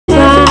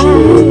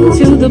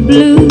to the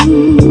blue.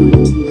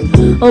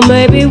 Or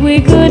maybe we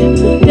could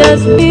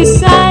just be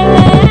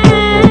silent.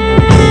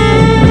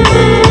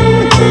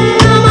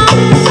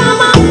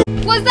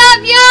 What's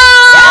up, y'all?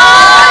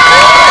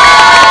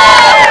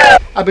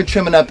 I've been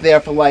trimming up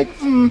there for like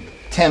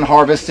 10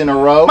 harvests in a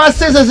row. My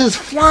scissors is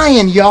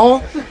flying,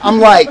 y'all. I'm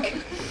like,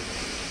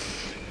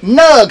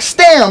 nug,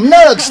 stem,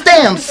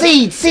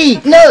 seed,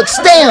 nug,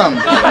 stem.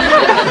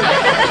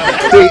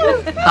 See,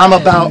 I'm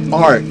about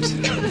art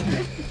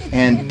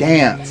and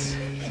dance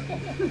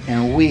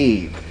and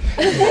weave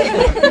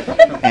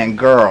and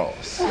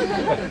girls.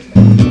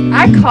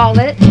 I call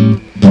it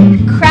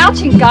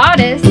crouching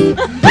goddess,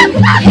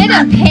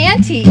 hidden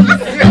panties.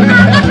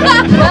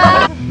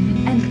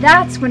 And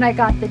that's when I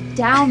got the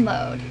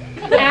download.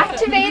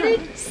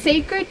 Activated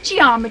sacred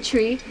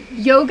geometry,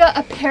 yoga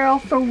apparel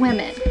for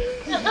women.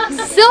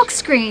 Silk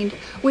screened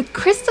with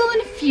crystal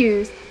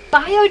infused,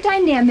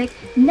 biodynamic,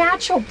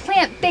 natural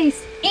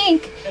plant-based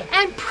ink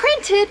and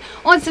printed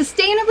on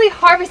sustainably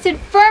harvested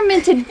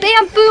fermented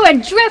bamboo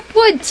and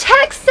driftwood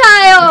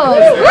textiles.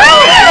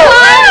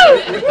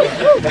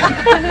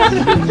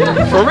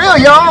 For real,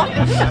 y'all.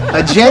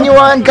 A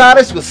genuine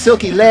goddess with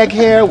silky leg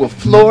hair will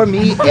floor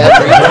me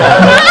every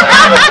time.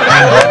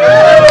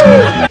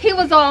 He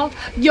was all,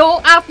 yo,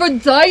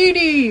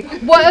 Aphrodite,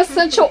 what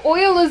essential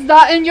oil is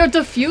that in your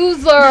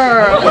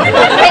diffuser?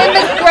 Hey,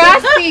 Miss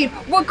Grass-Seed,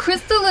 what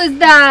crystal is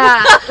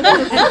that?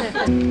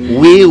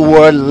 We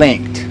were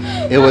linked.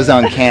 It was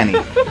uncanny.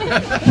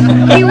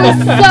 He was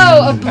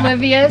so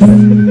oblivious.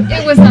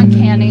 It was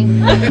uncanny.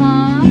 I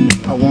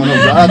want to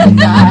rub your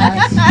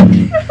thighs.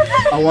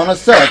 I want to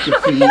suck your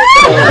feet.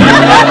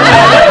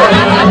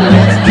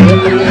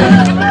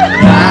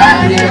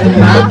 Riding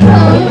my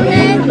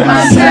pony,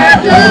 my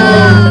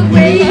circle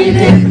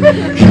waiting.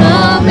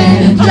 Come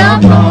and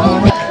jump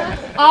on it.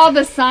 All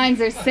the signs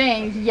are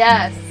saying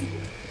yes.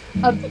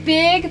 A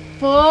big,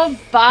 full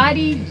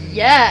body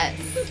yes.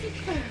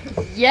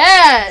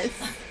 Yes.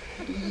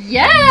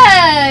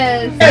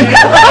 Yes!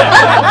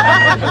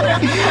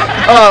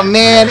 Oh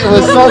man, it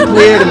was so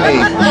clear to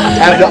me.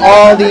 After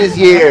all these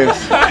years,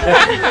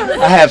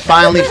 I have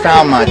finally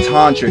found my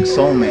tantric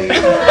soulmate.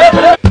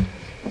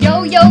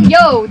 Yo, yo,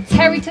 yo,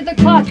 Terry to the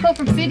cloth, go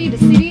from city to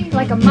city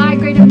like a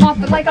migrated moth,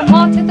 but like a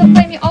moth to the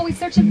flame, you're always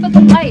searching for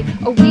the light.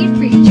 A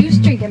weed-free, juice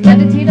drinking,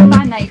 meditator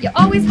by night. You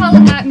always holler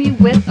at me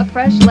with a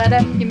fresh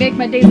letter. You make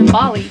my days in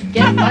Bali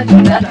get much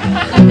better.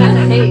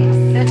 Hey.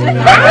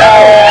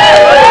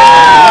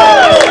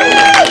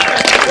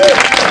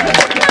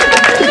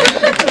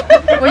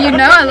 Well, you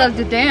know I love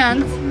to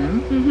dance.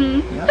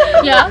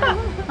 Yeah.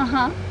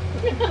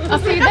 I'll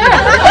see you there.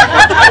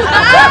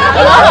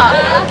 Aloha.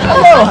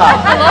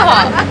 Aloha.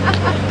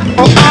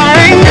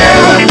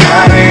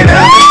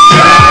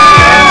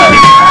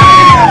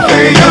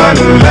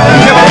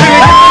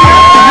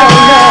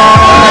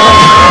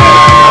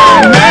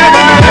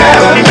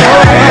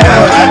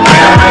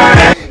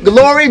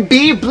 Glory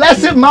be,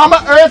 blessed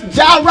Mama Earth,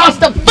 Jah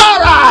Rastafari.